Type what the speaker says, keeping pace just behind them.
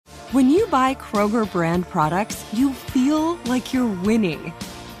When you buy Kroger brand products, you feel like you're winning.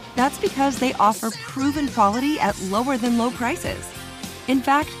 That's because they offer proven quality at lower than low prices. In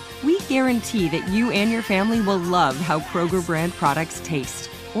fact, we guarantee that you and your family will love how Kroger brand products taste,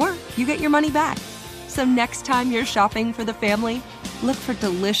 or you get your money back. So next time you're shopping for the family, look for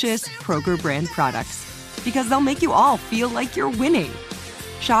delicious Kroger brand products, because they'll make you all feel like you're winning.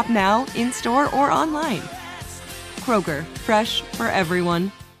 Shop now, in-store, or online. Kroger, fresh for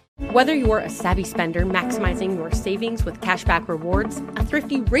everyone. Whether you're a savvy spender maximizing your savings with cashback rewards, a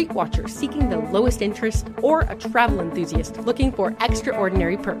thrifty rate watcher seeking the lowest interest, or a travel enthusiast looking for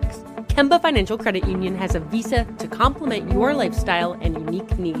extraordinary perks, Kemba Financial Credit Union has a visa to complement your lifestyle and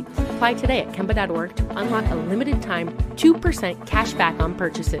unique needs. Apply today at Kemba.org to unlock a limited-time 2% cash back on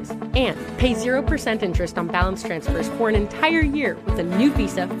purchases and pay 0% interest on balance transfers for an entire year with a new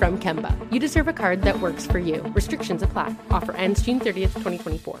visa from Kemba. You deserve a card that works for you. Restrictions apply. Offer ends June 30th,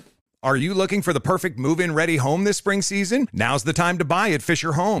 2024. Are you looking for the perfect move-in ready home this spring season? Now's the time to buy at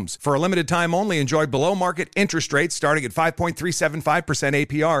Fisher Homes. For a limited time only, enjoy below-market interest rates starting at 5.375%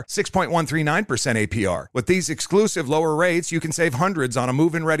 APR, 6.139% APR. With these exclusive lower rates, you can save hundreds on a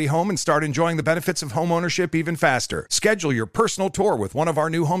move-in ready home and start enjoying the benefits of home ownership even faster. Schedule your personal tour with one of our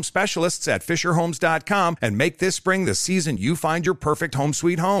new home specialists at FisherHomes.com and make this spring the season you find your perfect home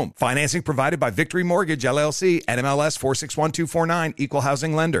sweet home. Financing provided by Victory Mortgage, LLC, NMLS 461249, Equal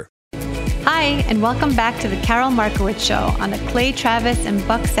Housing Lender. Hi, and welcome back to the Karol Markowicz Show on the Clay Travis and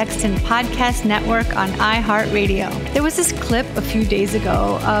Buck Sexton Podcast Network on iHeartRadio. There was this clip a few days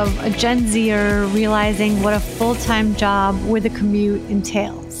ago of a Gen Zer realizing what a full-time job with a commute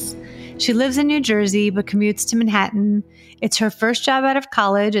entails. She lives in New Jersey, but commutes to Manhattan. It's her first job out of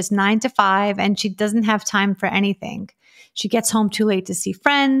college. It's 9 to 5, and she doesn't have time for anything. She gets home too late to see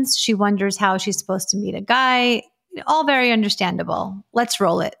friends. She wonders how she's supposed to meet a guy. All very understandable. Let's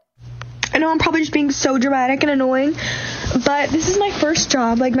roll it. I know I'm probably just being so dramatic and annoying, but this is my first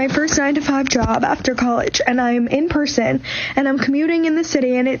job, like my first 9 to 5 job after college, and I'm in person, and I'm commuting in the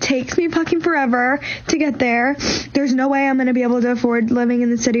city, and it takes me fucking forever to get there. There's no way I'm going to be able to afford living in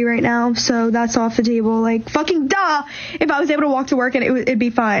the city right now, so that's off the table. Like, fucking duh! If I was able to walk to work, and it'd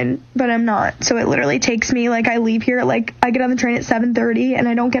be fine, but I'm not. So it literally takes me, like, I leave here, like, I get on the train at 7:30, and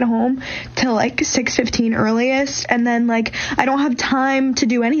I don't get home till, like, 6:15 earliest, and then, like, I don't have time to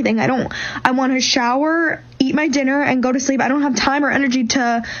do anything. I want to shower, eat my dinner, and go to sleep. I don't have time or energy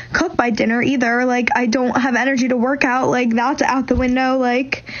to cook my dinner either. Like, I don't have energy to work out. Like, that's out the window.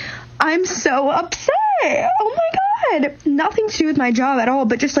 Like, I'm so upset. Oh my God. Nothing to do with my job at all,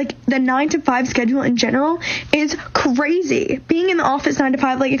 but just, like, the 9 to 5 schedule in general is crazy. Being in the office 9 to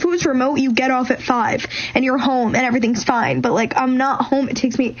 5, like, if it was remote, you get off at 5 and you're home and everything's fine. But, like, I'm not home. It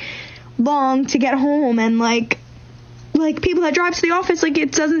takes me long to get home, and, like people that drive to the office, like, you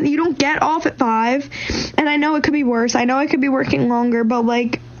don't get off at 5, and I know it could be worse. I know I could be working longer, but,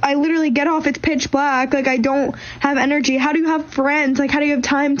 like, I literally get off, it's pitch black, like, I don't have energy. How do you have friends? Like, how do you have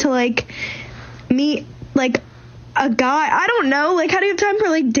time to, like, meet, like, a guy? I don't know. Like, how do you have time for,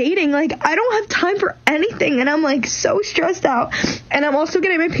 like, dating? Like, I don't have time for anything, and I'm, like, so stressed out, and I'm also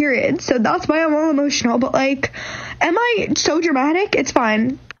getting my period, so that's why I'm all emotional. But, like, am I so dramatic? It's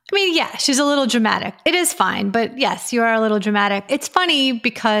fine. I mean, yeah, she's a little dramatic. It is fine, but yes, you are a little dramatic. It's funny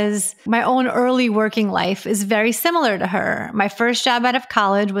because my own early working life is very similar to her. My first job out of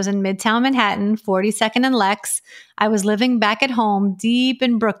college was in Midtown Manhattan, 42nd and Lex. I was living back at home deep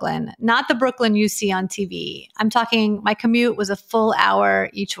in Brooklyn, not the Brooklyn you see on TV. I'm talking, my commute was a full hour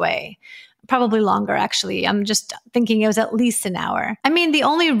each way. Probably longer, actually. I'm just thinking it was at least an hour. I mean, the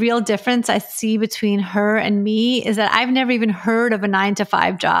only real difference I see between her and me is that I've never even heard of a 9 to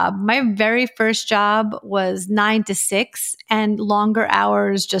 5 job. My very first job was 9 to 6, and longer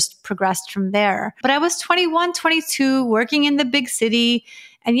hours just progressed from there. But I was 21, 22, working in the big city.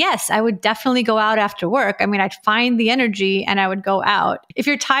 And yes, I would definitely go out after work. I mean, I'd find the energy and I would go out. If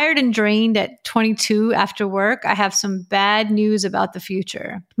you're tired and drained at 22 after work, I have some bad news about the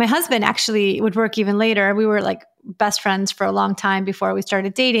future. My husband actually would work even later. We were like best friends for a long time before we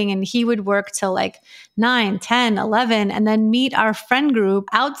started dating, and he would work till like 9, 10, 11, and then meet our friend group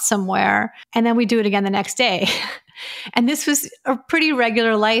out somewhere, and then we do it again the next day. And this was a pretty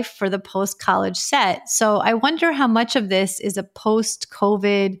regular life for the post-college set. So I wonder how much of this is a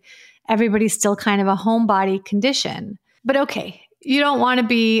post-COVID, everybody's still kind of a homebody condition. But okay, you don't want to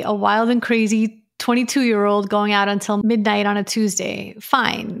be a wild and crazy 22-year-old going out until midnight on a Tuesday.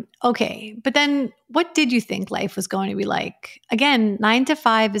 Fine. Okay. But then what did you think life was going to be like? Again, 9 to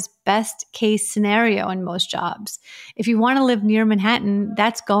 5 is best case scenario in most jobs. If you want to live near Manhattan,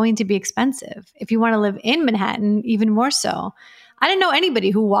 that's going to be expensive. If you want to live in Manhattan, even more so. I didn't know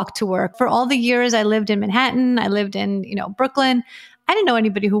anybody who walked to work. For all the years I lived in Manhattan, I lived in, Brooklyn. I didn't know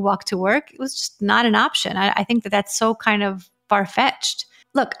anybody who walked to work. It was just not an option. I think that that's so kind of far-fetched.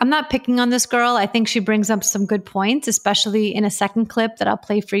 Look, I'm not picking on this girl. I think she brings up some good points, especially in a second clip that I'll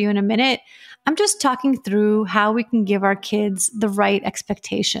play for you in a minute. I'm just talking through how we can give our kids the right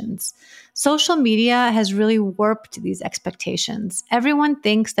expectations. Social media has really warped these expectations. Everyone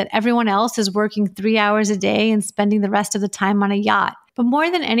thinks that everyone else is working 3 hours a day and spending the rest of the time on a yacht. But more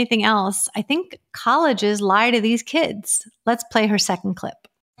than anything else, I think colleges lie to these kids. Let's play her second clip.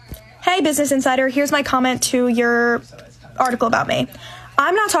 Hey, Business Insider, here's my comment to your article about me.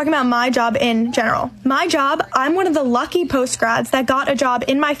 I'm not talking about my job in general. My job, I'm one of the lucky postgrads that got a job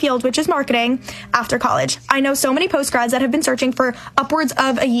in my field, which is marketing, after college. I know so many postgrads that have been searching for upwards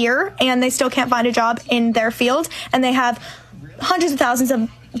of a year and they still can't find a job in their field, and they have hundreds of thousands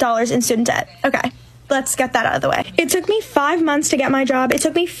of dollars in student debt. Okay. Let's get that out of the way. It took me 5 months to get my job. It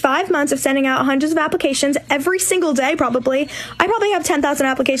took me 5 months of sending out hundreds of applications every single day, probably. I probably have 10,000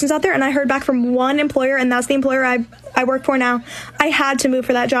 applications out there, and I heard back from one employer, and that's the employer I work for now. I had to move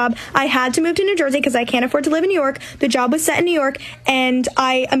for that job. I had to move to New Jersey because I can't afford to live in New York. The job was set in New York, and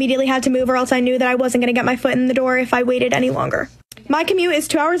I immediately had to move, or else I knew that I wasn't going to get my foot in the door if I waited any longer. My commute is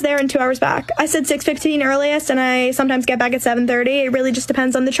 2 hours there and 2 hours back. I said 6:15 earliest, and I sometimes get back at 7:30. It really just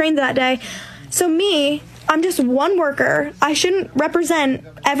depends on the train that day. So me, I'm just one worker. I shouldn't represent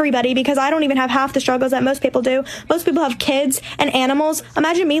everybody because I don't even have half the struggles that most people do. Most people have kids and animals.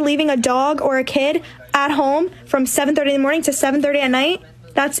 Imagine me leaving a dog or a kid at home from 7:30 in the morning to 7:30 at night.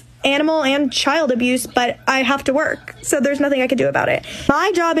 That's animal and child abuse, but I have to work, so there's nothing I can do about it.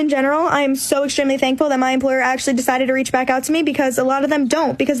 My job in general, I am so extremely thankful that my employer actually decided to reach back out to me, because a lot of them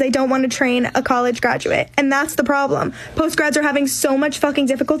don't, because they don't want to train a college graduate, and that's the problem. Postgrads are having so much fucking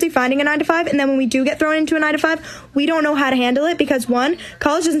difficulty finding a 9-to-5, and then when we do get thrown into a 9-to-5, we don't know how to handle it, because one,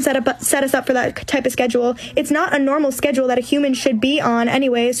 college doesn't set us up for that type of schedule. It's not a normal schedule that a human should be on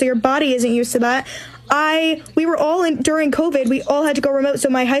anyway, so your body isn't used to that. We were all during COVID, we all had to go remote. So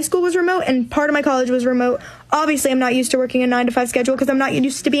my high school was remote and part of my college was remote. Obviously, I'm not used to working a 9-to-5 schedule because I'm not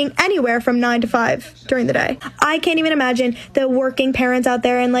used to being anywhere from 9 to 5 during the day. I can't even imagine the working parents out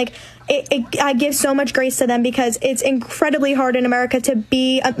there, and I give so much grace to them because it's incredibly hard in America to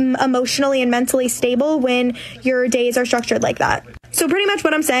be emotionally and mentally stable when your days are structured like that. So pretty much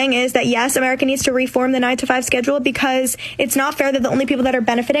what I'm saying is that, yes, America needs to reform the 9-to-5 schedule, because it's not fair that the only people that are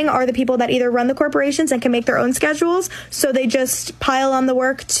benefiting are the people that either run the corporations and can make their own schedules. So they just pile on the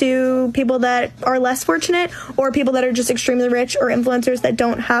work to people that are less fortunate, or people that are just extremely rich, or influencers that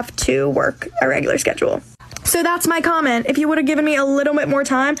don't have to work a regular schedule. So that's my comment. If you would have given me a little bit more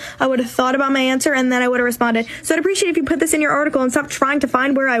time, I would have thought about my answer and then I would have responded. So I'd appreciate if you put this in your article and stop trying to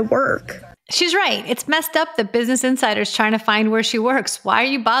find where I work. She's right. It's messed up that Business Insider's trying to find where she works. Why are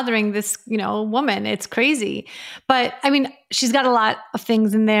you bothering this, woman? It's crazy. But I mean, she's got a lot of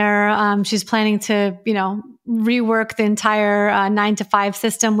things in there. She's planning to, rework the entire 9-to-5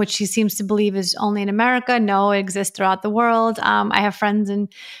 system, which she seems to believe is only in America. No, it exists throughout the world. I have friends in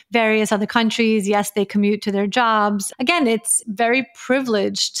various other countries. Yes, they commute to their jobs. Again, it's very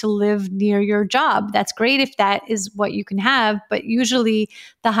privileged to live near your job. That's great if that is what you can have, but usually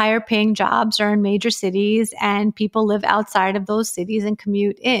the higher paying jobs are in major cities and people live outside of those cities and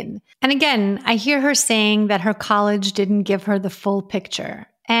commute in. And again, I hear her saying that her college didn't give her the full picture.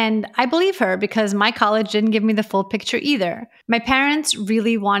 And I believe her, because my college didn't give me the full picture either. My parents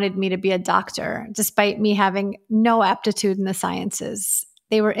really wanted me to be a doctor, despite me having no aptitude in the sciences.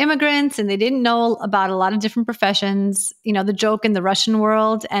 They were immigrants and they didn't know about a lot of different professions. The joke in the Russian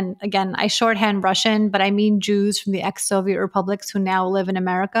world, and again, I shorthand Russian, but I mean Jews from the ex-Soviet republics who now live in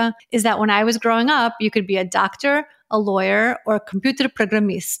America, is that when I was growing up, you could be a doctor, a lawyer, or a computer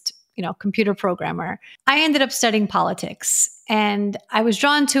programmist, computer programmer. I ended up studying politics and I was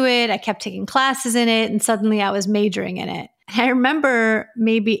drawn to it. I kept taking classes in it and suddenly I was majoring in it. I remember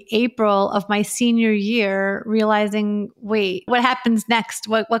maybe April of my senior year realizing, wait, what happens next?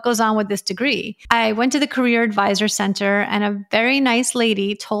 What goes on with this degree? I went to the Career Advisor Center and a very nice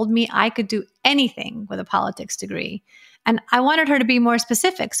lady told me I could do anything with a politics degree. And I wanted her to be more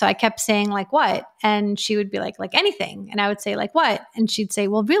specific. So I kept saying, like what? And she would be like anything. And I would say, like what? And she'd say,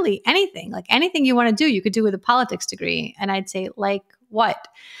 well, really anything, like anything you want to do, you could do with a politics degree. And I'd say, like what?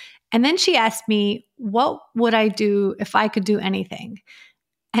 And then she asked me, what would I do if I could do anything?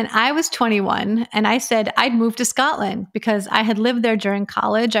 And I was 21 and I said, I'd move to Scotland because I had lived there during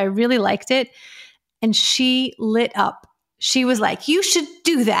college. I really liked it. And she lit up. She was like, you should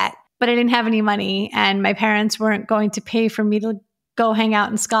do that. But I didn't have any money and my parents weren't going to pay for me to go hang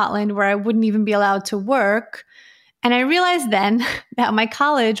out in Scotland where I wouldn't even be allowed to work. And I realized then that my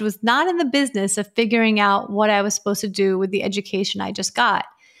college was not in the business of figuring out what I was supposed to do with the education I just got.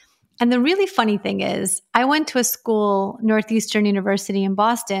 And the really funny thing is, I went to a school, Northeastern University in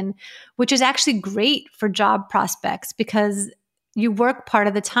Boston, which is actually great for job prospects because you work part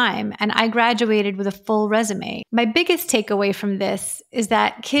of the time, and I graduated with a full resume. My biggest takeaway from this is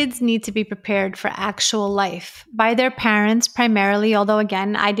that kids need to be prepared for actual life by their parents primarily, although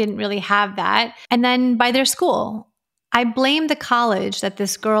again, I didn't really have that, and then by their school. I blame the college that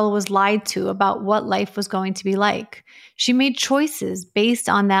this girl was lied to about what life was going to be like. She made choices based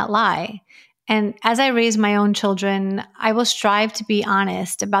on that lie. And as I raise my own children, I will strive to be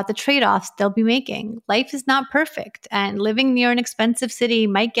honest about the trade-offs they'll be making. Life is not perfect, and living near an expensive city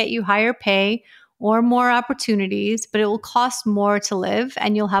might get you higher pay or more opportunities, but it will cost more to live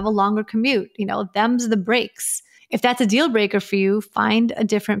and you'll have a longer commute. Them's the breaks. If that's a deal breaker for you, find a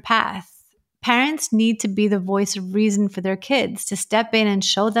different path. Parents need to be the voice of reason for their kids, to step in and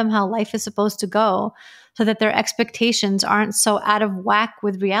show them how life is supposed to go so that their expectations aren't so out of whack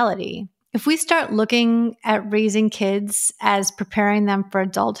with reality. If we start looking at raising kids as preparing them for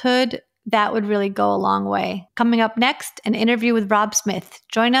adulthood, that would really go a long way. Coming up next, an interview with Rob Smith.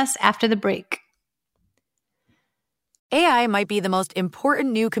 Join us after the break. AI might be the most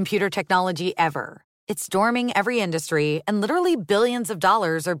important new computer technology ever. It's storming every industry, and literally billions of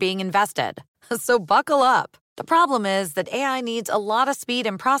dollars are being invested. So buckle up. The problem is that AI needs a lot of speed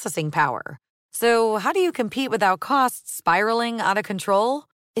and processing power. So how do you compete without costs spiraling out of control?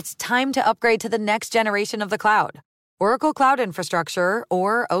 It's time to upgrade to the next generation of the cloud. Oracle Cloud Infrastructure,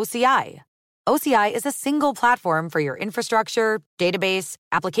 or OCI. OCI is a single platform for your infrastructure, database,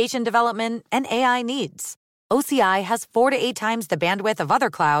 application development, and AI needs. OCI has 4 to 8 times the bandwidth of other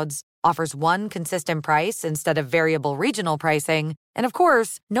clouds, offers one consistent price instead of variable regional pricing, and of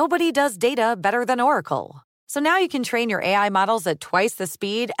course, nobody does data better than Oracle. So now you can train your AI models at twice the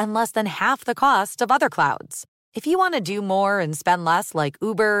speed and less than half the cost of other clouds. If you want to do more and spend less like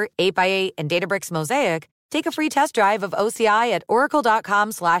Uber, 8x8, and Databricks Mosaic, take a free test drive of OCI at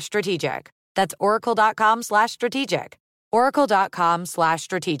oracle.com/strategic. That's oracle.com/strategic.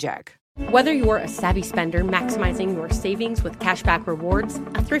 oracle.com/strategic. Whether you're a savvy spender maximizing your savings with cashback rewards,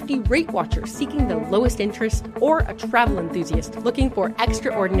 a thrifty rate watcher seeking the lowest interest, or a travel enthusiast looking for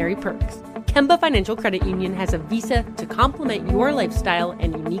extraordinary perks, Kemba Financial Credit Union has a visa to complement your lifestyle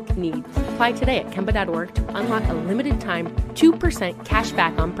and unique needs. Apply today at Kemba.org to unlock a limited-time 2% cash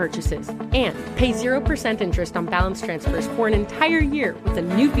back on purchases and pay 0% interest on balance transfers for an entire year with a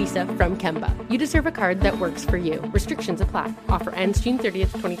new visa from Kemba. You deserve a card that works for you. Restrictions apply. Offer ends June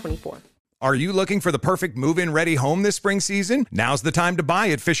 30th, 2024. Are you looking for the perfect move-in ready home this spring season? Now's the time to buy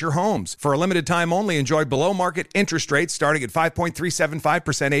at Fisher Homes. For a limited time only, enjoy below-market interest rates starting at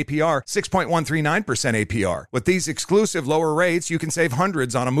 5.375% APR, 6.139% APR. With these exclusive lower rates, you can save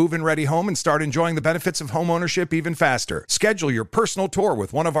hundreds on a move-in ready home and start enjoying the benefits of homeownership even faster. Schedule your personal tour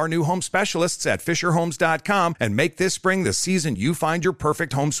with one of our new home specialists at FisherHomes.com and make this spring the season you find your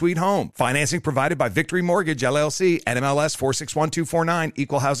perfect home sweet home. Financing provided by Victory Mortgage, LLC, NMLS 461249,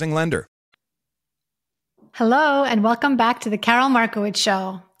 Equal Housing Lender. Hello, and welcome back to the Karol Markowicz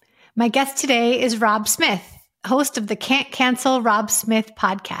Show. My guest today is Rob Smith, host of the Can't Cancel Rob Smith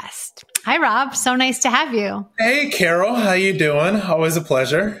podcast. Hi, Rob. So nice to have you. Hey, Karol. How you doing? Always a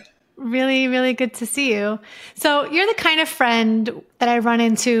pleasure. Really, really good to see you. So you're the kind of friend that I run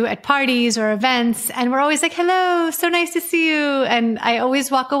into at parties or events, and we're always like, hello, so nice to see you. And I always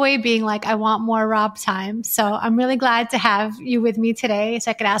walk away being like, I want more Rob time. So I'm really glad to have you with me today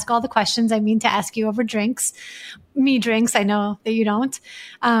so I could ask all the questions I mean to ask you over drinks. I know that you don't.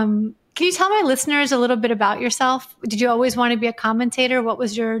 Can you tell my listeners a little bit about yourself? Did you always want to be a commentator? What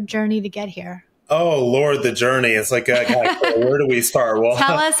was your journey to get here? Oh, Lord, the journey. It's like, where do we start? Well,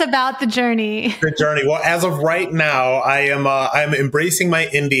 tell us about the journey. The journey. Well, as of right now, I'm embracing my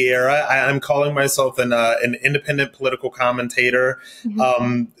indie era. I'm calling myself an independent political commentator,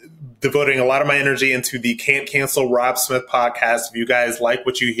 devoting a lot of my energy into the Can't Cancel Rob Smith podcast. If you guys like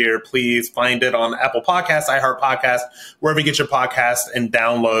what you hear, please find it on Apple Podcasts, iHeart Podcasts, wherever you get your podcast, and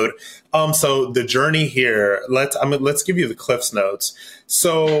download. So the journey here, let's give you the Cliff's Notes.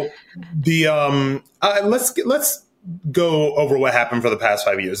 So let's go over what happened for the past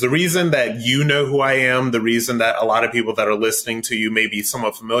 5 years. The reason that you know who I am, the reason that a lot of people that are listening to you may be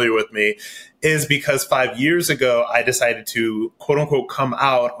somewhat familiar with me, is because 5 years ago, I decided to, quote unquote, come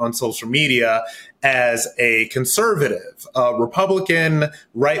out on social media as a conservative, Republican,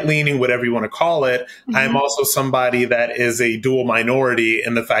 right-leaning, whatever you want to call it. Mm-hmm. I'm also somebody that is a dual minority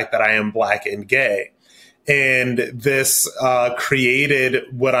in the fact that I am Black and gay. And this created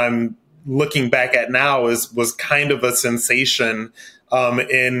what I'm looking back at now was kind of a sensation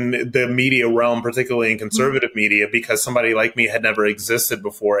in the media realm, particularly in conservative media, because somebody like me had never existed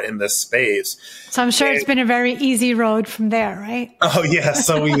before in this space. So I'm sure it's been a very easy road from there, right? Oh yeah,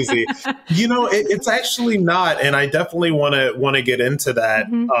 so easy. It's actually not, and I definitely want to get into that.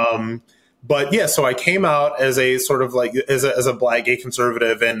 But yeah, so I came out as a sort of like as a Black gay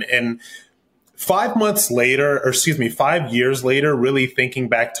conservative, and 5 years later, really thinking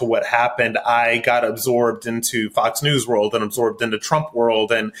back to what happened, I got absorbed into Fox News world and absorbed into Trump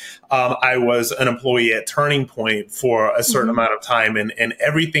world. And I was an employee at Turning Point for a certain amount of time. And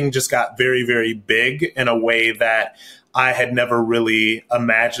everything just got very, very big in a way that I had never really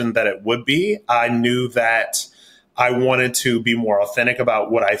imagined that it would be. I knew that I wanted to be more authentic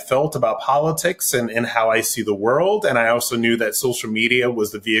about what I felt about politics and how I see the world. And I also knew that social media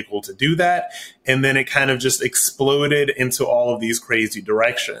was the vehicle to do that. And then it kind of just exploded into all of these crazy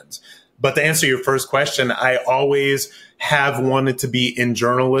directions. But to answer your first question, I always have wanted to be in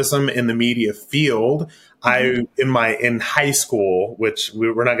journalism in the media field. In high school, which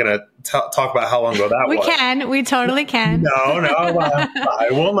we're not going to talk about how long ago that was. We totally can. No, I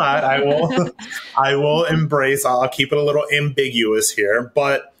will not. I will embrace, I'll keep it a little ambiguous here.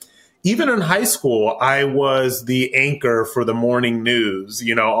 But even in high school, I was the anchor for the morning news,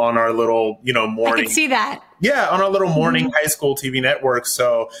 on our little, morning. I can see that. Yeah, on our little morning high school TV network.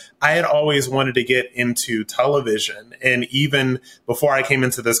 So I had always wanted to get into television. And even before I came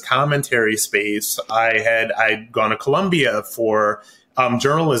into this commentary space, I'd gone to Columbia for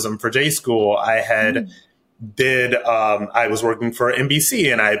journalism for J School. I was working for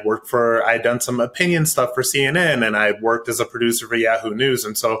NBC, and I'd done some opinion stuff for CNN, and I worked as a producer for Yahoo News.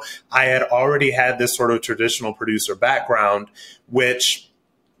 And so I had already had this sort of traditional producer background, which,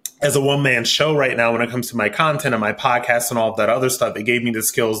 as a one-man show right now, when it comes to my content and my podcast and all of that other stuff, it gave me the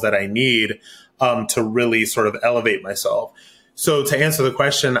skills that I need to really sort of elevate myself. So to answer the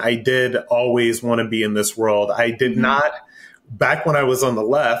question, I did always want to be in this world. I did not, back when I was on the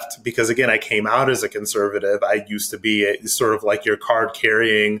left, because again, I came out as a conservative. I used to be sort of like your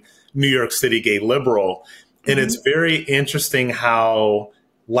card-carrying New York City gay liberal. And it's very interesting how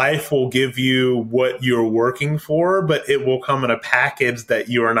life will give you what you're working for, but it will come in a package that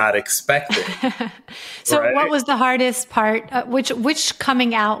you are not expecting. So right? What was the hardest part? Which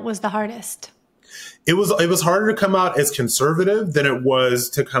coming out was the hardest? It was harder to come out as conservative than it was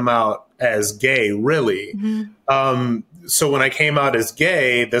to come out as gay, really. So when I came out as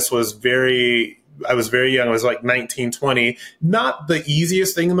gay, I was very young. I was like 19, 20. Not the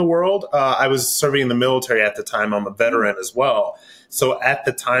easiest thing in the world. I was serving in the military at the time. I'm a veteran as well. So at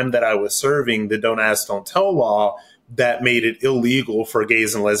the time that I was serving, the Don't Ask, Don't Tell law that made it illegal for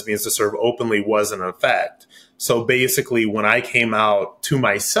gays and lesbians to serve openly was in effect. So basically, when I came out to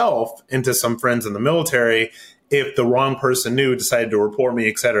myself and to some friends in the military, if the wrong person decided to report me,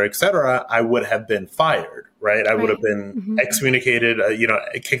 et cetera, I would have been fired, right? I would have been excommunicated,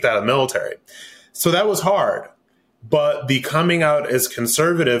 kicked out of the military. So that was hard. But the coming out as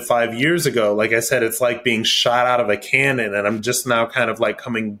conservative 5 years ago, like I said, it's like being shot out of a cannon. And I'm just now kind of like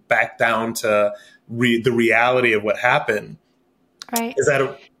coming back down to the reality of what happened. Right. Is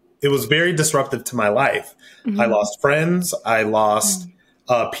that it was very disruptive to my life. I lost friends. I lost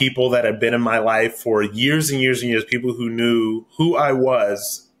people that had been in my life for years and years and years, people who knew who I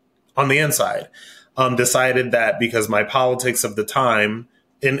was on the inside, decided that because my politics of the time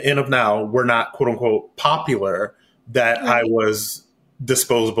and of now were not, quote unquote, popular, that I was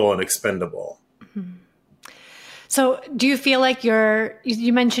disposable and expendable. So do you feel like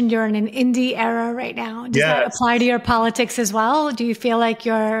you mentioned you're in an indie era right now. Does that apply to your politics as well? Do you feel like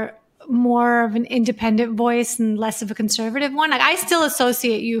you're more of an independent voice and less of a conservative one? Like, I still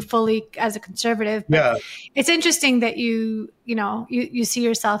associate you fully as a conservative, but it's interesting that you see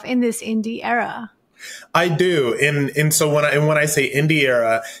yourself in this indie era. I do. And so when I say indie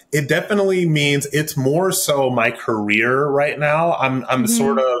era, it definitely means it's more so my career right now. I'm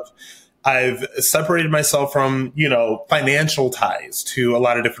sort of, I've separated myself from, financial ties to a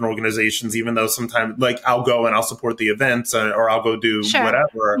lot of different organizations, even though sometimes like I'll go and I'll support the events or I'll go do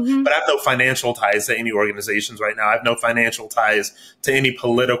whatever, but I have no financial ties to any organizations right now. I have no financial ties to any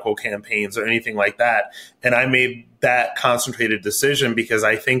political campaigns or anything like that. And I made that concentrated decision because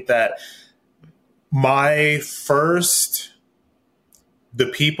I think that the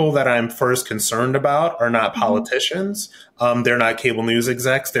people that I'm first concerned about are not politicians. They're not cable news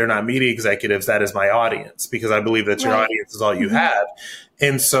execs. They're not media executives. That is my audience, because I believe that your audience is all you have.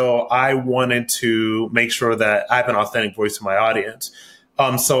 And so I wanted to make sure that I have an authentic voice to my audience.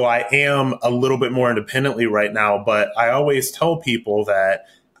 So I am a little bit more independently right now, but I always tell people that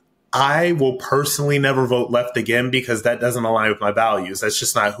I will personally never vote left again because that doesn't align with my values. That's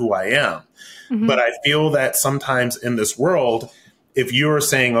just not who I am. But I feel that sometimes in this world, if you're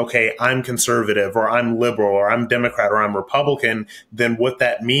saying, okay, I'm conservative or I'm liberal or I'm Democrat or I'm Republican, then what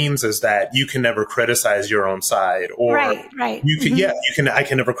that means is that you can never criticize your own side, or right. you can, I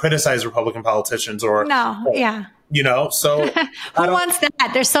can never criticize Republican politicians or so who wants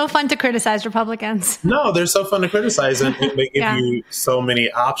that? They're so fun to criticize Republicans. No, they're so fun to criticize, and they give you so many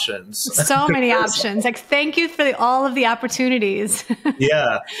options. So many options. Like, thank you for all of the opportunities.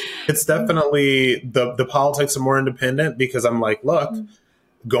 Yeah, it's definitely the politics are more independent because I'm like, look,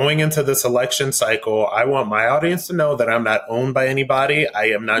 going into this election cycle, I want my audience to know that I'm not owned by anybody. I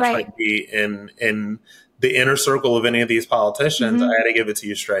am not trying to be in the inner circle of any of these politicians. I got to give it to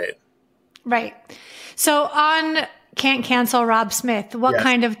you straight. Right. So on Can't Cancel Rob Smith, what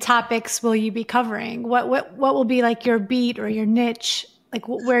kind of topics will you be covering? What will be like your beat or your niche? Like,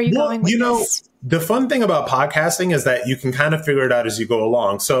 where are you going with this? The fun thing about podcasting is that you can kind of figure it out as you go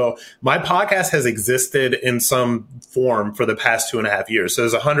along. So my podcast has existed in some form for the past 2.5 years. So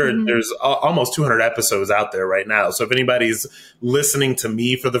there's almost 200 episodes out there right now. So if anybody's listening to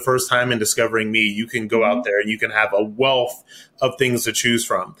me for the first time and discovering me, you can go out there and you can have a wealth of things to choose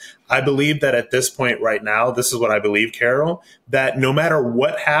from. I believe that at this point right now, this is what I believe, Karol, that no matter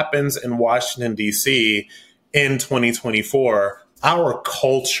what happens in Washington, D.C. in 2024, our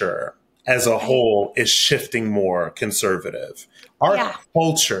culture as a whole is shifting more conservative. Our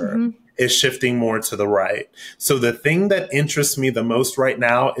culture is shifting more to the right. So the thing that interests me the most right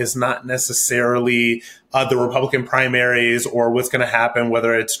now is not necessarily the Republican primaries or what's going to happen,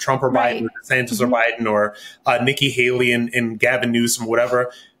 whether it's Trump or Biden, or DeSantis or Biden, or Nikki Haley and Gavin Newsom,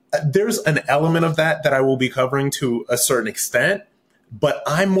 whatever. There's an element of that I will be covering to a certain extent, but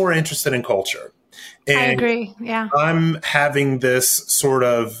I'm more interested in culture. And I agree. Yeah. I'm having this sort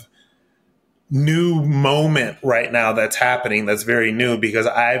of new moment right now that's happening that's very new because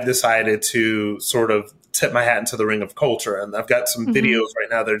I've decided to sort of tip my hat into the ring of culture. And I've got some videos right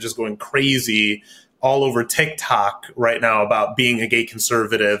now that are just going crazy all over TikTok right now about being a gay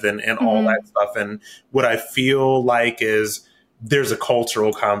conservative and all that stuff. And what I feel like is there's a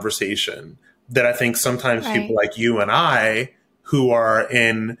cultural conversation that I think sometimes people like you and I, who are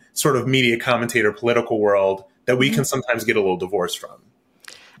in sort of media commentator political world, that we can sometimes get a little divorced from.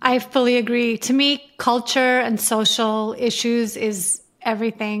 I fully agree. To me, culture and social issues is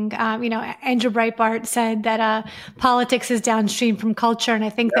everything. Andrew Breitbart said that politics is downstream from culture. And I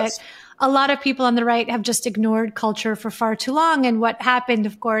think that a lot of people on the right have just ignored culture for far too long. And what happened,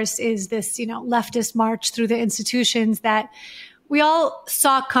 of course, is this, leftist march through the institutions that we all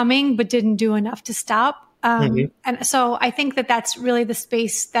saw coming, but didn't do enough to stop. And so I think that that's really the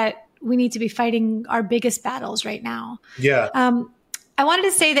space that we need to be fighting our biggest battles right now. Yeah. I wanted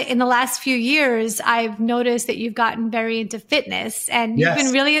to say that in the last few years, I've noticed that you've gotten very into fitness, and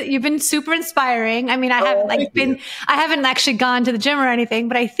you've been super inspiring. I mean, I haven't actually gone to the gym or anything,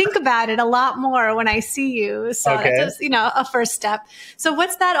 but I think about it a lot more when I see you. So that's just, a first step. So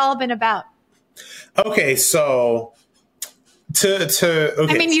what's that all been about? Okay. So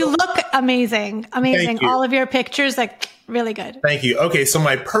you look amazing. All of your pictures, really good. Thank you. Okay. So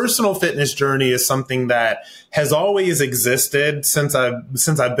my personal fitness journey is something that has always existed since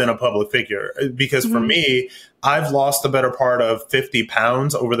I've been a public figure, because for me, I've lost the better part of 50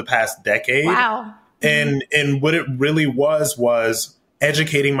 pounds over the past decade. Wow. And what it really was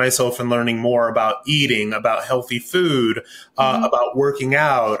educating myself and learning more about eating, about healthy food, about working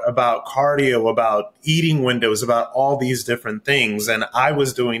out, about cardio, about eating windows, about all these different things. And I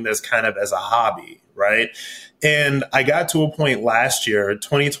was doing this kind of as a hobby, right? And I got to a point last year,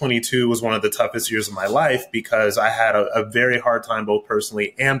 2022 was one of the toughest years of my life because I had a very hard time both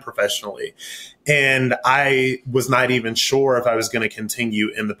personally and professionally. And I was not even sure if I was going to continue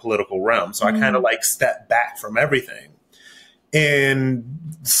in the political realm. So I kind of stepped back from everything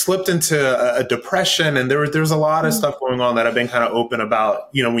and slipped into a depression. And there's a lot of stuff going on that I've been kind of open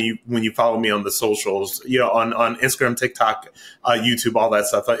about, when you follow me on the socials, on Instagram, TikTok, YouTube, all that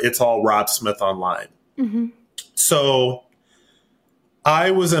stuff. It's all Rob Smith online. So I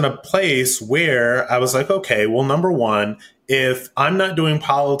was in a place where I was like, okay, well, number one, if I'm not doing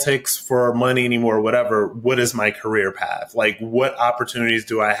politics for money anymore, whatever, what is my career path? Like, what opportunities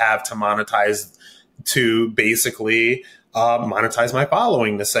do I have to monetize, to basically monetize my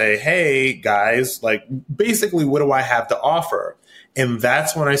following, to say, hey, guys, basically, what do I have to offer? And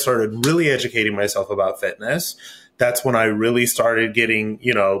that's when I started really educating myself about fitness. That's when I really started getting,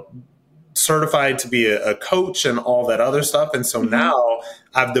 certified to be a coach and all that other stuff. And so now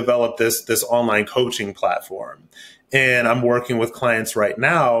I've developed this online coaching platform. And I'm working with clients right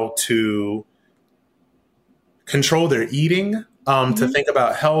now to control their eating, to think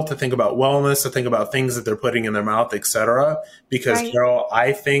about health, to think about wellness, to think about things that they're putting in their mouth, etc. Because, Karol,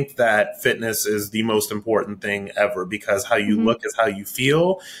 I think that fitness is the most important thing ever, because how you look is how you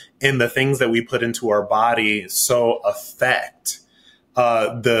feel, and the things that we put into our body so affect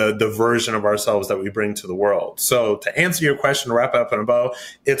the version of ourselves that we bring to the world. So to answer your question, to wrap up in a bow,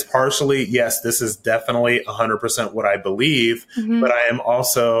 it's partially, yes, this is definitely 100% what I believe, but I am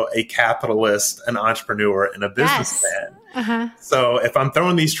also a capitalist, an entrepreneur, and a businessman. So if I'm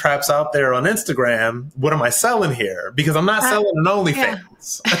throwing these traps out there on Instagram, what am I selling here? Because I'm not selling an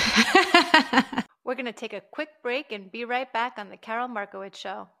OnlyFans. We're going to take a quick break and be right back on the Karol Markowicz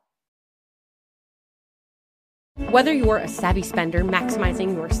Show. Whether you're a savvy spender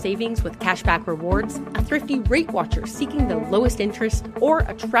maximizing your savings with cashback rewards, a thrifty rate watcher seeking the lowest interest, or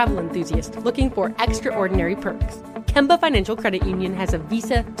a travel enthusiast looking for extraordinary perks, Kemba Financial Credit Union has a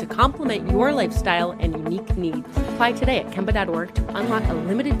visa to complement your lifestyle and unique needs. Apply today at Kemba.org to unlock a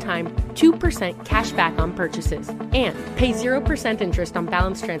limited time 2% cash back on purchases and pay 0% interest on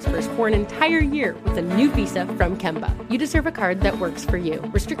balance transfers for an entire year with a new visa from Kemba. You deserve a card that works for you.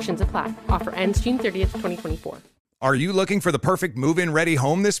 Restrictions apply. Offer ends June 30th, 2024. Are you looking for the perfect move-in ready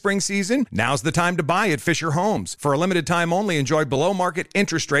home this spring season? Now's the time to buy at Fisher Homes. For a limited time only, enjoy below-market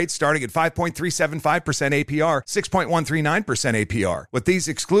interest rates starting at 5.375% APR, 6.139% APR. With these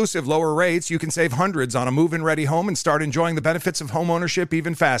exclusive lower rates, you can save hundreds on a move-in ready home and start enjoying the benefits of homeownership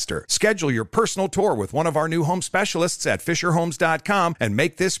even faster. Schedule your personal tour with one of our new home specialists at FisherHomes.com and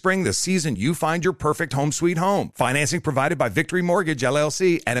make this spring the season you find your perfect home sweet home. Financing provided by Victory Mortgage,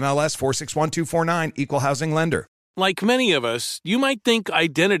 LLC, NMLS 461249, Equal Housing Lender. Like many of us, you might think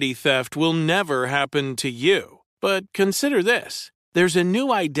identity theft will never happen to you. But consider this. There's a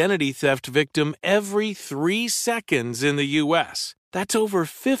new identity theft victim every 3 seconds in the U.S. That's over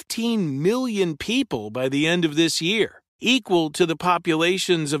 15 million people by the end of this year, equal to the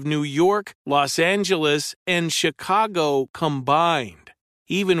populations of New York, Los Angeles, and Chicago combined.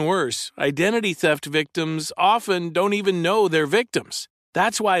 Even worse, identity theft victims often don't even know they're victims.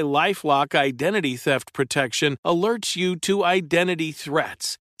 That's why LifeLock Identity Theft Protection alerts you to identity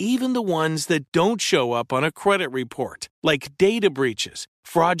threats, even the ones that don't show up on a credit report, like data breaches,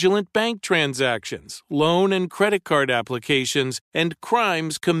 fraudulent bank transactions, loan and credit card applications, and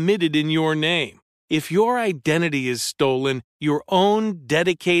crimes committed in your name. If your identity is stolen, your own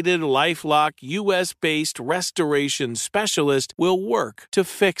dedicated LifeLock US-based restoration specialist will work to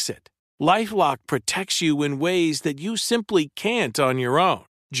fix it. LifeLock protects you in ways that you simply can't on your own.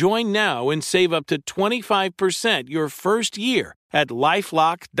 Join now and save up to 25% your first year at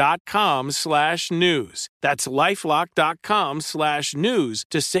LifeLock.com/news. That's LifeLock.com/news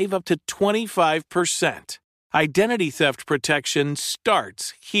to save up to 25%. Identity theft protection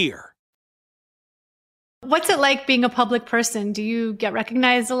starts here. What's it like being a public person? Do you get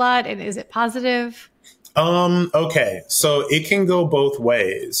recognized a lot, and is it positive? Okay, so it can go both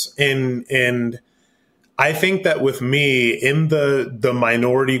ways. And I think that with me, in the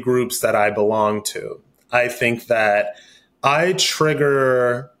minority groups that I belong to, I think that I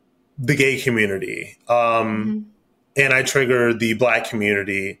trigger the gay community, and I trigger the Black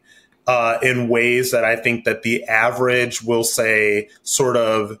community in ways that I think that the average, will say, sort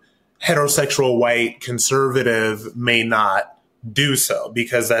of heterosexual white conservative may not do so,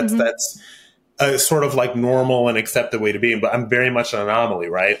 because that's a sort of like normal and accepted way to be. But I'm very much an anomaly,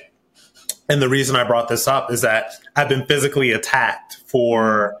 right? And the reason I brought this up is that I've been physically attacked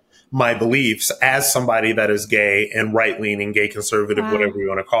for my beliefs as somebody that is gay and right-leaning, gay conservative, whatever you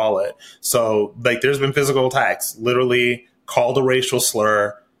want to call it. So like there's been physical attacks, literally called a racial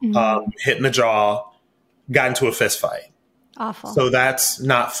slur, hit in the jaw, got into a fist fight. Awful. So that's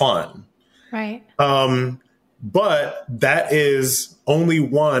not fun. Right. But that is only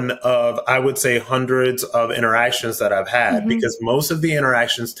one of, I would say, hundreds of interactions that I've had, because most of the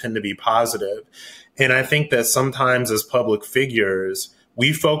interactions tend to be positive. And I think that sometimes as public figures,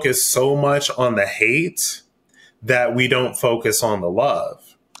 we focus so much on the hate that we don't focus on the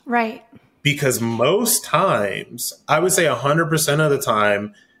love. Right. Because most times, I would say 100% of the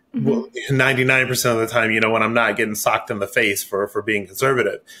time, well, 99% of the time, when I'm not getting socked in the face for being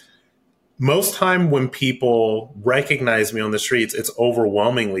conservative, most time when people recognize me on the streets, it's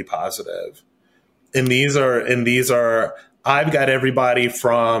overwhelmingly positive. And these are, I've got everybody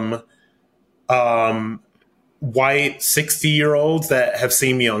from white 60-year-olds that have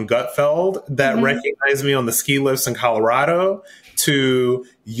seen me on Gutfeld that recognize me on the ski lifts in Colorado, to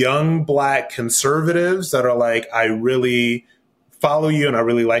young Black conservatives that are like, I really follow you and I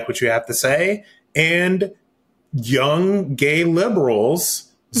really like what you have to say. And young gay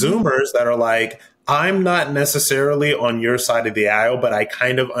liberals, Zoomers that are like, I'm not necessarily on your side of the aisle, but I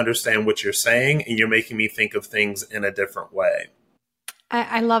kind of understand what you're saying, and you're making me think of things in a different way.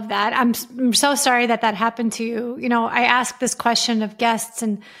 I love that. I'm so sorry that happened to you. You know, I ask this question of guests,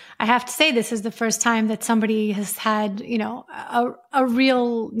 and I have to say this is the first time that somebody has had, you know, a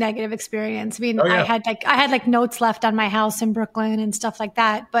real negative experience. I mean, I had notes left on my house in Brooklyn and stuff like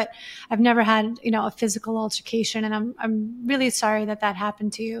that, but I've never had, you know, a physical altercation, and I'm really sorry that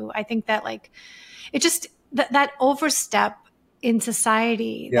happened to you. I think that it just that overstep in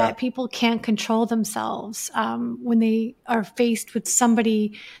society, that people can't control themselves when they are faced with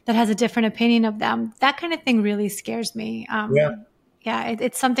somebody that has a different opinion of them. That kind of thing really scares me.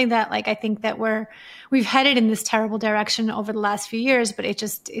 It's something that I think that we've headed in this terrible direction over the last few years, but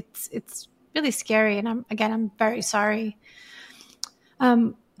it's really scary. And I'm very sorry.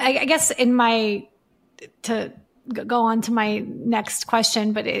 I guess to go on to my next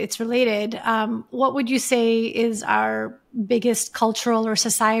question, but it's related. What would you say is our biggest cultural or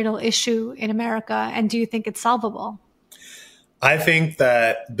societal issue in America? And do you think it's solvable? I think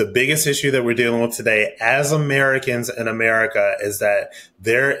that the biggest issue that we're dealing with today as Americans in America is that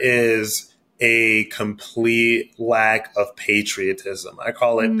there is a complete lack of patriotism. I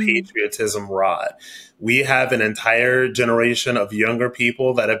call it patriotism rot. We have an entire generation of younger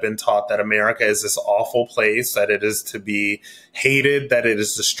people that have been taught that America is this awful place, that it is to be hated, that it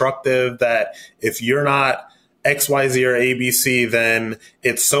is destructive, that if you're not XYZ or ABC, then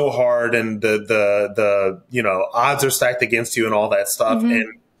it's so hard and the odds are stacked against you and all that stuff.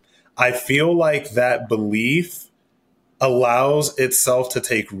 And I feel like that belief allows itself to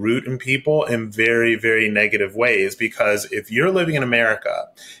take root in people in very, very negative ways. Because if you're living in America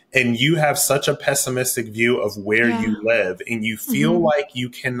and you have such a pessimistic view of where you live and you feel like you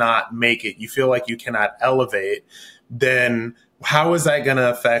cannot make it, you feel like you cannot elevate, then how is that going to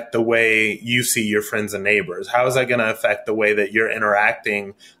affect the way you see your friends and neighbors? How is that going to affect the way that you're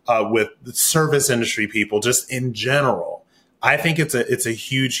interacting with the service industry people, just in general? I think it's a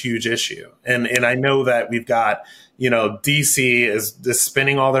huge, huge issue. And I know that we've got, DC is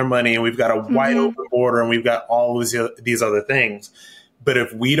spending all their money, and we've got a wide open border, and we've got all these other things. But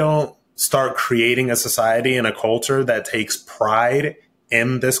if we don't start creating a society and a culture that takes pride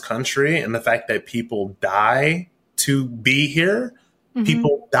in this country and the fact that people die to be here,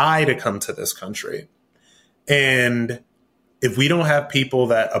 people die to come to this country. And if we don't have people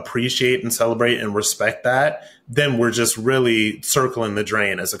that appreciate and celebrate and respect that, then we're just really circling the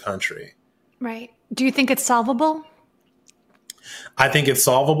drain as a country. Right. Do you think it's solvable? I think it's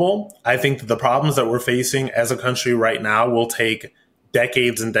solvable. I think that the problems that we're facing as a country right now will take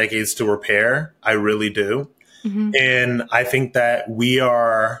decades and decades to repair. I really do. And I think that we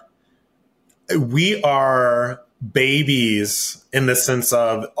are babies in the sense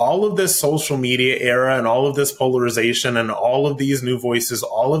of all of this social media era and all of this polarization and all of these new voices,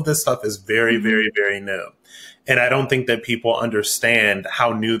 all of this stuff is very, very, very new. And I don't think that people understand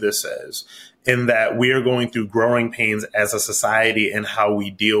how new this is, and that we are going through growing pains as a society in how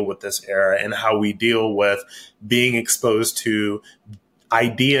we deal with this era and how we deal with being exposed to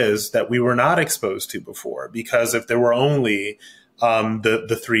ideas that we were not exposed to before. Because if there were only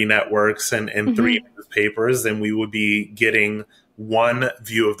the three networks and three newspapers, then we would be getting one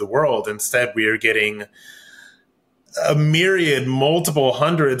view of the world. Instead, we are getting a myriad, multiple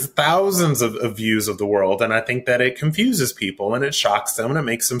hundreds, thousands of views of the world. And I think that it confuses people and it shocks them and it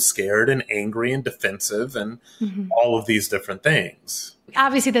makes them scared and angry and defensive and all of these different things.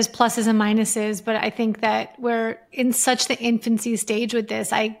 Obviously, there's pluses and minuses, but I think that we're in such the infancy stage with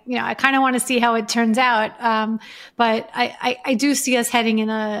this. I kind of want to see how it turns out. But I do see us heading in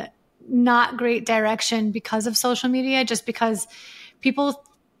a not great direction because of social media, just because people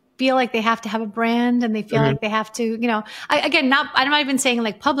feel like they have to have a brand and they feel like they have to, I'm not even saying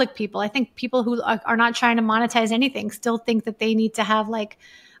like public people. I think people who are not trying to monetize anything still think that they need to have like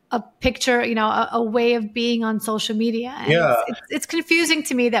a picture, a way of being on social media. And it's confusing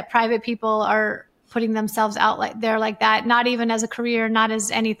to me that private people are putting themselves out like that, not even as a career, not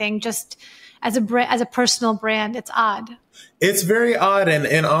as anything, just as a personal brand. It's odd. It's very odd.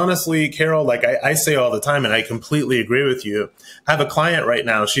 And honestly, Karol, like I say all the time, and I completely agree with you. I have a client right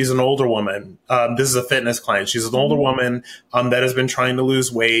now. She's an older woman. This is a fitness client. She's an older woman that has been trying to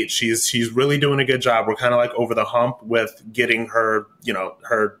lose weight. She's really doing a good job. We're kind of like over the hump with getting her,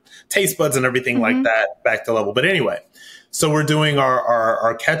 her taste buds and everything like that back to level. But anyway, so we're doing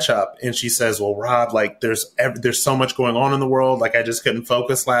our catch up, and she says, well, Rob, like there's so much going on in the world. Like I just couldn't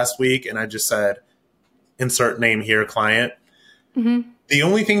focus last week. And I just said, insert name here, client. The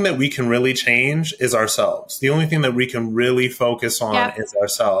only thing that we can really change is ourselves. The only thing that we can really focus on is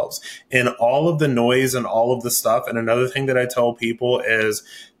ourselves. And all of the noise and all of the stuff. And another thing that I tell people is,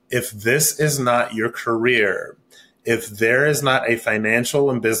 if this is not your career, if there is not a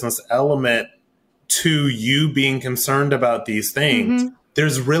financial and business element to you being concerned about these things,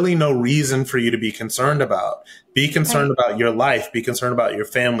 there's really no reason for you to be concerned about. Be concerned about your life, be concerned about your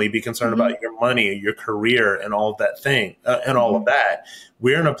family, be concerned about your money, your career, and all of that thing, and all of that.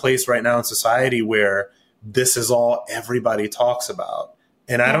 We're in a place right now in society where this is all everybody talks about.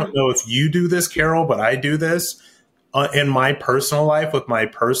 And I don't know if you do this, Karol, but I do this in my personal life with my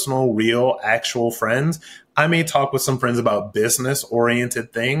personal, real, actual friends. I may talk with some friends about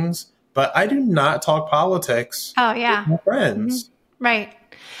business-oriented things, but I do not talk politics with my friends. Right.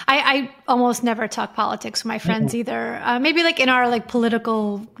 I almost never talk politics with my friends either. Maybe like in our like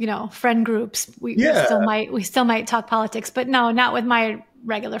political, friend groups, we still might talk politics, but no, not with my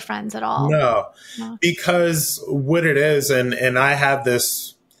regular friends at all. No. Because what it is, and I have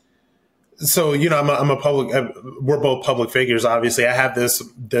this. So, I'm a public, we're both public figures, obviously. I have this,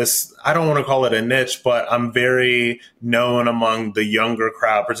 I don't want to call it a niche, but I'm very known among the younger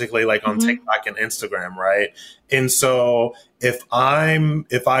crowd, particularly like on TikTok and Instagram, right? And so if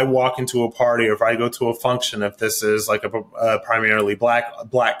I walk into a party or if I go to a function, if this is like a primarily black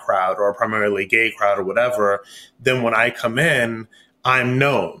crowd or a primarily gay crowd or whatever, then when I come in, I'm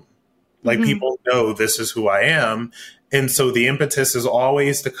known. Like people know this is who I am. And so the impetus is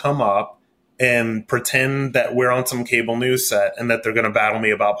always to come up and pretend that we're on some cable news set and that they're going to battle me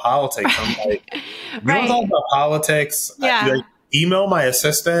about politics. I'm like, you don't talk about politics. Like, email my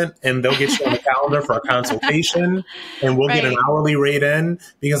assistant and they'll get you on the calendar for a consultation and we'll get an hourly rate in,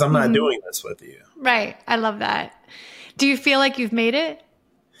 because I'm not doing this with you. Right. I love that. Do you feel like you've made it?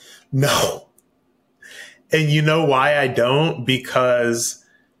 No. And you know why I don't? Because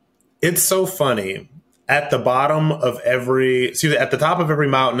it's so funny. At the top of every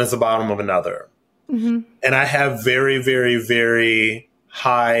mountain is the bottom of another. And I have very, very, very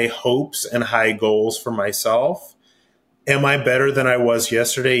high hopes and high goals for myself. Am I better than I was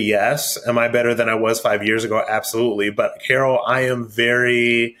yesterday? Yes. Am I better than I was 5 years ago? Absolutely. But Karol, I am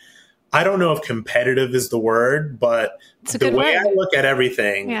I don't know if competitive is the word, but the way I look at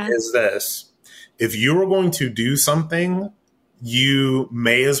everything is this. If you were going to do something, you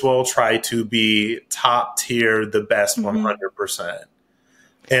may as well try to be top tier, the best 100%.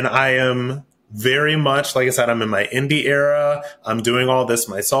 And I am very much, like I said, I'm in my indie era. I'm doing all this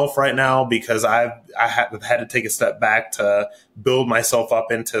myself right now because I have had to take a step back to build myself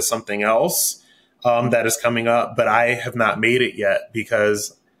up into something else that is coming up. But I have not made it yet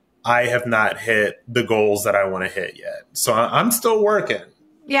because I have not hit the goals that I want to hit yet. So I'm still working.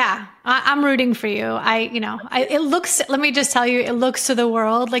 Yeah, I'm rooting for you. It looks, let me just tell you, it looks to the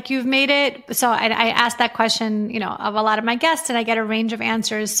world like you've made it. So I asked that question, of a lot of my guests and I get a range of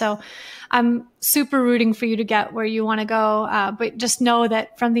answers. So I'm super rooting for you to get where you want to go. But just know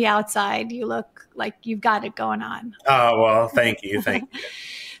that from the outside, you look like you've got it going on. Oh, well, thank you. Thank you.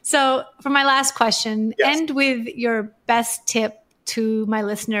 So for my last question, end with your best tip to my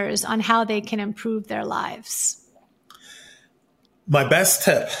listeners on how they can improve their lives. My best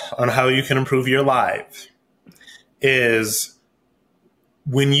tip on how you can improve your life is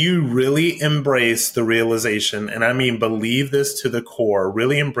when you really embrace the realization, and I mean believe this to the core,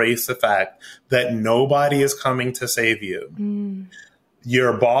 really embrace the fact that nobody is coming to save you.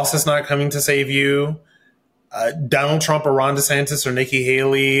 Your boss is not coming to save you. Donald Trump or Ron DeSantis or Nikki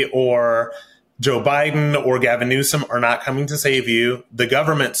Haley or Joe Biden or Gavin Newsom are not coming to save you. The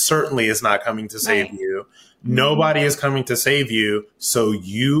government certainly is not coming to save you. Nobody is coming to save you, so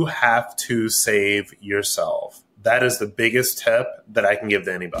you have to save yourself. That is the biggest tip that I can give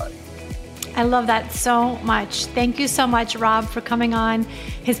to anybody. I love that so much. Thank you so much, Rob, for coming on.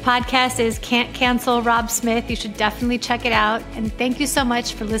 His podcast is Can't Cancel Rob Smith. You should definitely check it out. And thank you so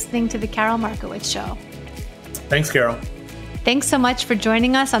much for listening to The Karol Markowicz Show. Thanks, Karol. Thanks so much for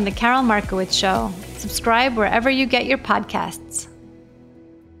joining us on The Karol Markowicz Show. Subscribe wherever you get your podcasts.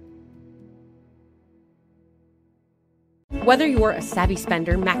 Whether you're a savvy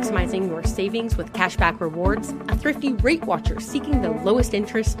spender maximizing your savings with cashback rewards, a thrifty rate watcher seeking the lowest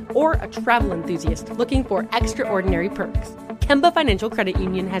interest, or a travel enthusiast looking for extraordinary perks, Kemba Financial Credit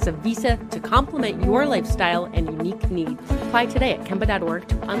Union has a visa to complement your lifestyle and unique needs. Apply today at Kemba.org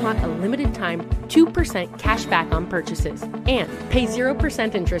to unlock a limited time 2% cash back on purchases and pay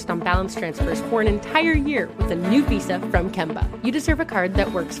 0% interest on balance transfers for an entire year with a new visa from Kemba. You deserve a card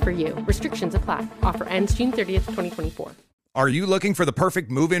that works for you. Restrictions apply. Offer ends June 30th, 2024. Are you looking for the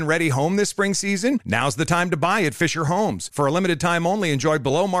perfect move-in ready home this spring season? Now's the time to buy at Fisher Homes. For a limited time only, enjoy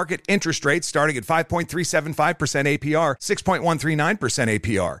below-market interest rates starting at 5.375% APR, 6.139%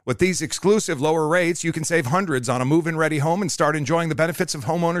 APR. With these exclusive lower rates, you can save hundreds on a move-in ready home and start enjoying the benefits of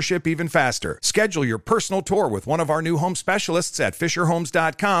home ownership even faster. Schedule your personal tour with one of our new home specialists at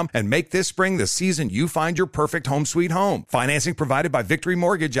FisherHomes.com and make this spring the season you find your perfect home sweet home. Financing provided by Victory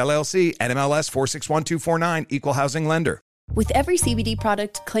Mortgage, LLC, NMLS 461249, Equal Housing Lender. With every CBD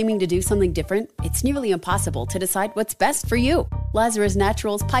product claiming to do something different, it's nearly impossible to decide what's best for you. Lazarus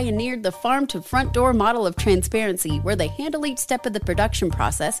Naturals pioneered the farm-to-front-door model of transparency, where they handle each step of the production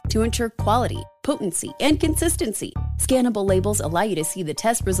process to ensure quality, potency, and consistency. Scannable labels allow you to see the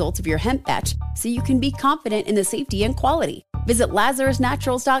test results of your hemp batch, so you can be confident in the safety and quality. Visit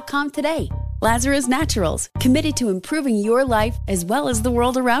LazarusNaturals.com today. Lazarus Naturals, committed to improving your life as well as the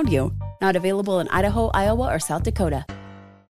world around you. Not available in Idaho, Iowa, or South Dakota.